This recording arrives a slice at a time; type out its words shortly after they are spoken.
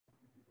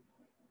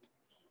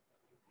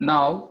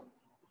Now,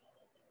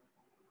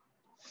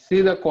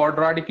 see the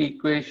quadratic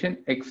equation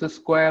x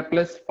square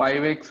plus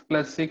 5x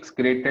plus 6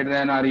 greater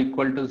than or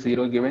equal to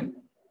 0 given.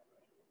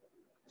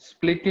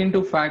 Split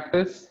into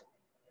factors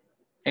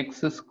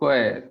x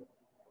square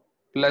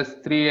plus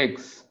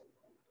 3x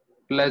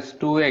plus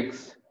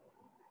 2x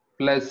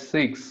plus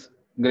 6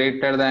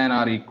 greater than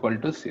or equal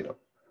to 0.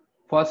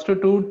 First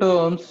two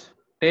terms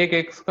take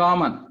x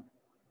common,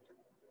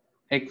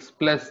 x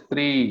plus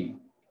 3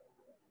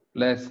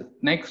 plus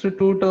next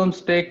two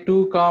terms take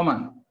 2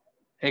 common,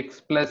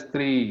 x plus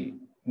 3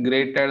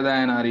 greater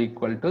than or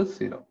equal to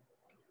 0.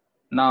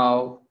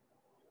 Now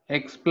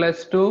x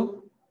plus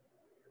 2,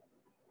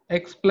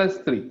 x plus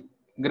 3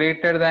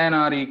 greater than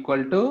or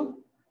equal to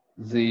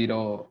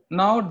 0.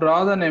 Now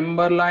draw the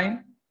number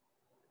line,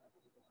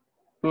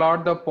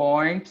 plot the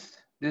points.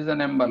 This is a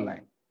number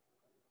line.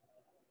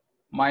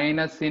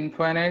 Minus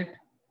infinite,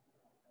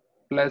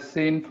 plus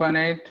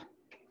infinite.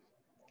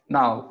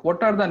 Now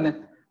what are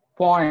the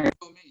points?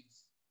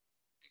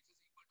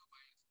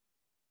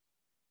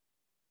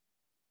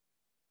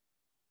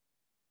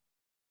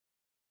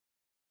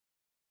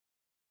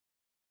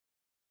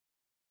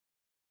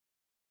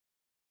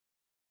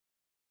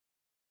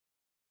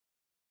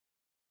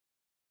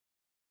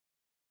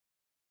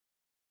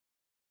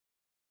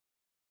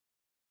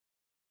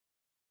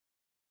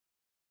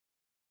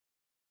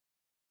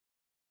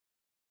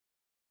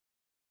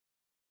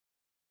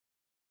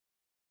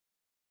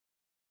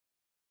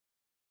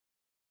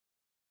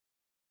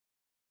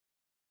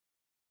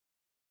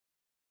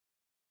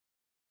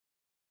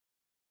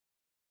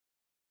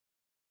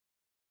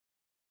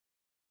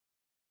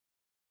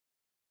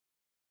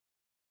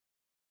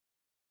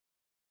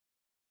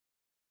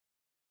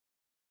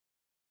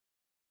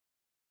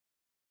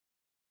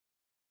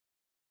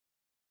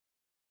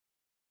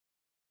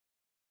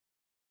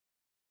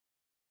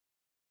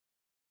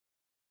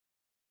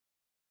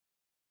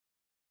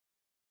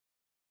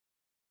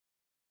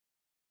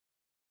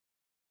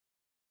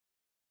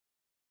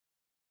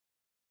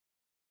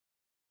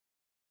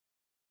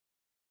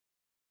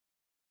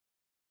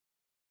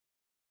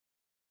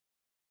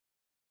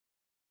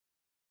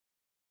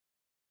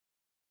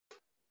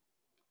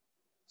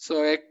 So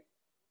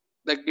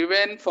the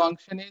given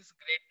function is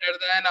greater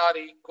than or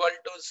equal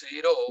to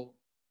 0.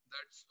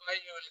 That's why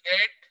you will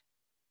get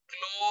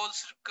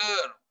closed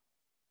curve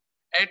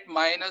at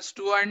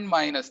 -2 and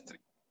 -3.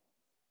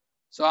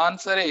 So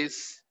answer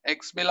is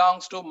x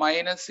belongs to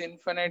minus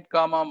infinite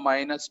comma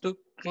 -2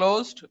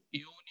 closed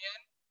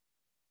union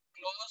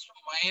closed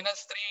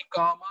 -3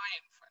 comma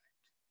infinite.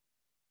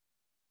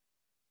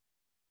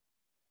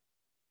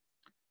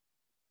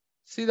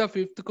 See the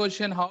fifth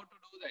question, how to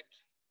do that.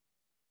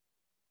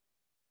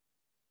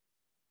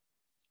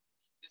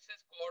 This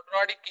is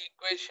quadratic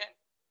equation,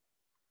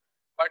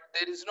 but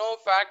there is no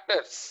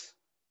factors.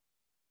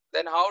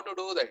 Then how to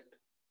do that?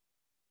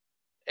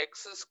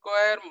 X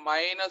square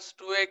minus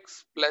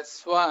 2x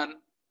plus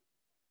 1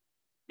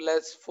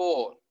 plus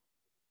 4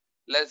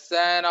 less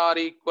than or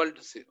equal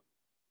to 0.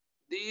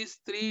 These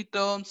three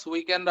terms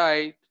we can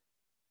write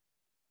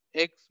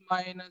x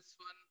minus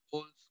 1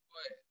 whole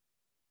square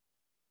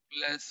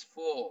plus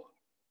 4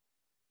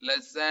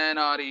 less than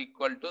or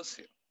equal to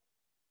 0.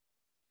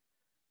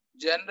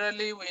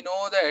 Generally we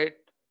know that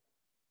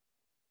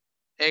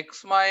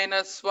x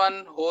minus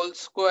 1 whole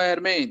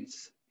square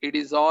means it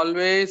is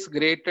always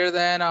greater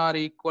than or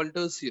equal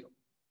to 0.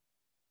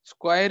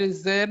 Square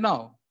is there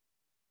now.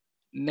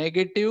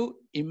 Negative,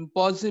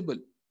 impossible.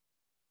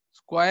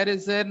 Square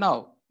is there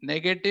now.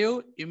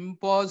 Negative,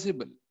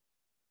 impossible.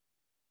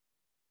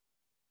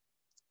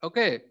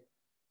 Okay.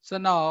 So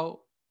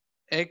now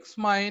x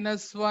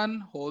minus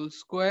 1 whole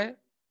square,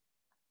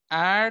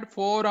 add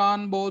 4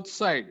 on both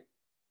sides.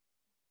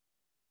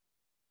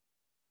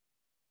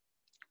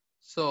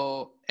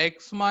 So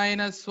x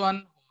minus 1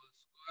 whole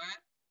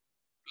square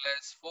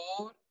plus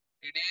 4,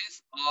 it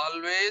is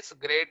always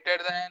greater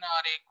than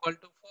or equal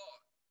to 4.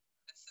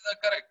 This is the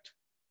correct.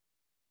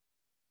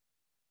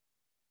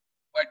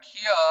 But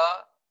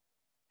here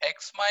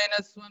x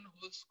minus 1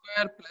 whole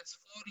square plus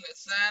 4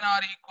 less than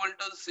or equal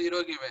to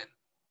 0 given.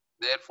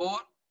 Therefore,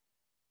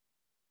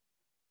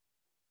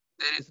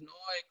 there is no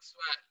x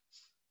values.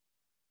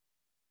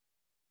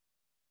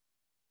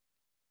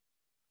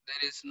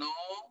 There is no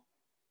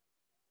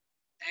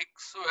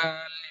x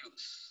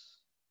values.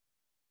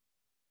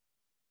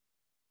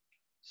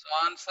 So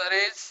answer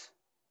is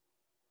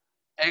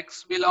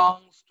x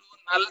belongs to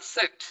null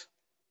set.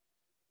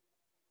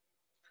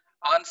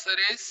 Answer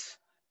is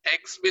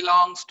x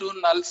belongs to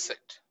null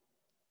set.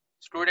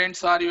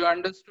 Students, are you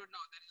understood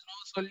now? There is no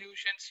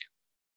solutions here.